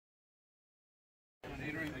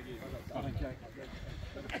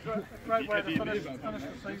great way to finish the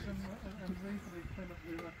season and reasonably Clement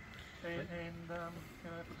Weaver. And you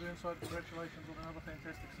know, for Burnside, congratulations on another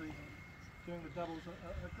fantastic season. Doing the doubles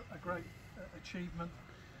a great achievement.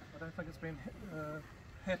 I don't think it's been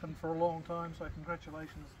happened for a long time, so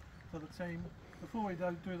congratulations to the team. Before we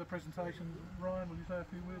do the presentation, Ryan, will you say a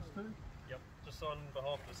few words too? Yep, just on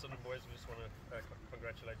behalf of the Sydenham boys, we just want to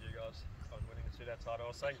congratulate you guys on winning the shootout title.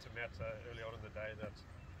 I was saying to Matt early on in the day that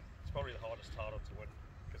it's probably the hardest title to win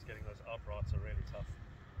because getting those outrights are really tough.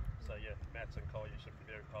 So yeah, Matt and Cole, you should be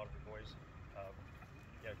very proud of your boys.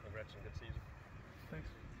 Yeah, congrats and good season. Thanks.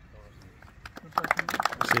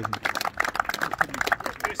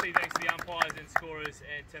 Firstly, thanks to the umpires and scorers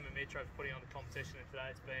and Tim and Metro for putting on the competition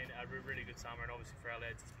today. It's been a really good summer, and obviously for our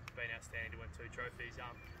lads, it's been outstanding to win 2 trophies.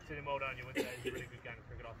 Sydenham, well done on your win today. It was a really good game of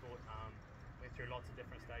cricket, I thought. Went through lots of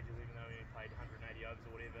different stages, even though we only played 180 overs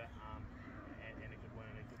or whatever, and a good win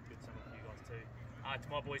and a good summer for you guys too. To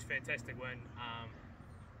my boys, fantastic win.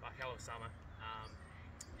 Like hell of a summer.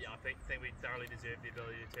 Yeah, I think we thoroughly deserve the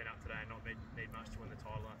ability to turn up today and not need much to win the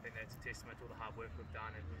title. I think that's a testament to all the hard work we've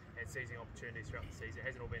done and seizing opportunities throughout the season. It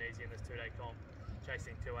hasn't all been easy in this 2-day comp,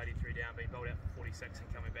 chasing 283 down, being bowled out for 46 and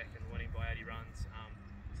coming back and winning by 80 runs.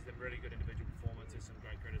 This is a really good individual performance. There's some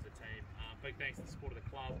great credit as a team. Big thanks to the support of the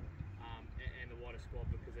club and the wider squad,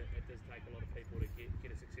 because it does take a lot of people to get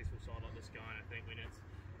a successful side like this going. I think when it's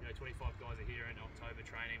 25 guys are here in October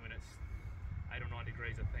training, when it's 8 or 9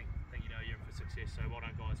 degrees, I think you're in for success. So well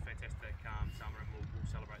done, guys. Fantastic summer, and we'll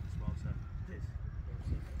celebrate this well. So cheers.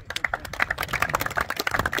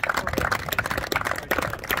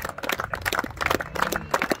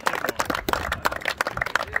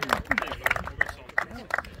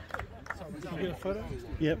 Get a photo?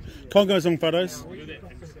 Yep. Congo's on photos.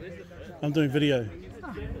 I'm doing video.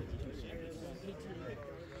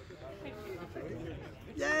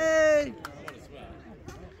 Yay!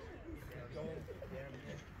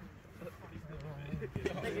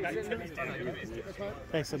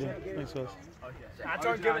 Thanks, Eddie. Thanks, guys.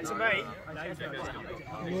 Don't give it to me.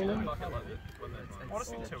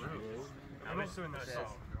 Honestly, too early. I'm just doing those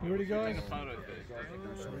songs. You ready, guys?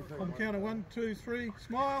 On the count of 1, 2, 3,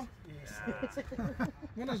 smile.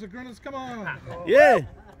 Winners the grinners, come on. Yeah!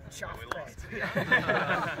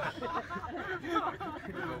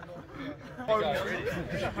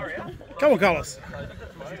 Come on, Carlos.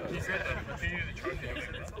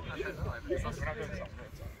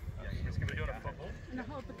 And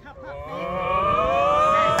hold the cup up.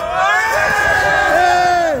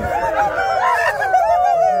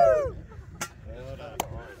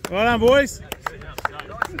 Well done, boys.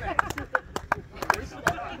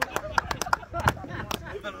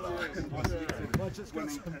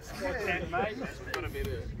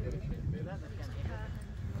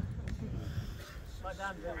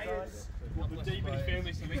 The DB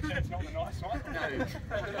family selection's not the nice one.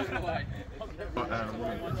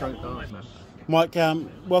 Mike,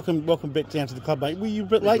 welcome back down to the club, mate. Were you a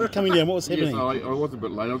bit late coming down? What was happening? Yes, I was a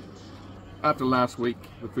bit late. After last week,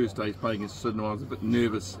 the first day playing against Sydenham, I was a bit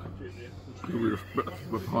nervous. We were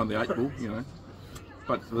behind the 8 ball,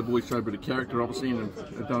 But the boys showed a bit of character, obviously, and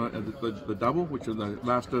had done the double, which was the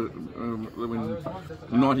last when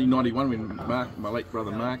 1991, when my late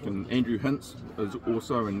brother Mark and Andrew Hintz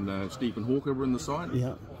and Stephen Hawker were in the side.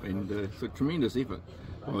 Yeah. And it's a tremendous effort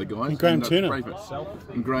by the guys. And Graham Turner.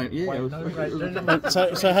 And Graham, yeah.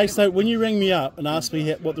 So hey, so when you rang me up and asked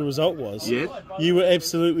me what the result was, yeah, you were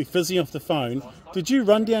absolutely fizzing off the phone. Did you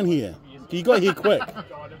run down here? You got here quick.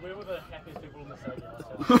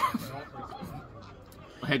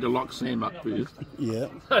 I had to lock Sam up first. Yeah.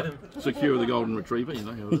 Secure the golden retriever,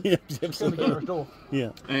 Yeah, absolutely.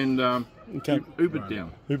 Yeah. And okay. Ubered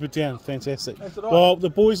down. Ubered down, fantastic. Well, the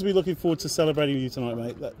boys will be looking forward to celebrating you tonight,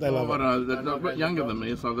 mate. They love it. I don't know, they're a bit younger than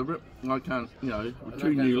me, so I can't, with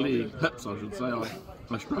 2 new hips, I should say.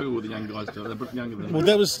 I struggle with the young guys, so they're a bit younger than me. Well,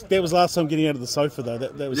 that was last time getting out of the sofa, though.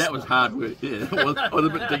 That was hard work, yeah. I was a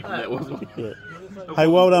bit deep in that, wasn't it? Yeah. Hey,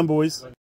 well done, boys.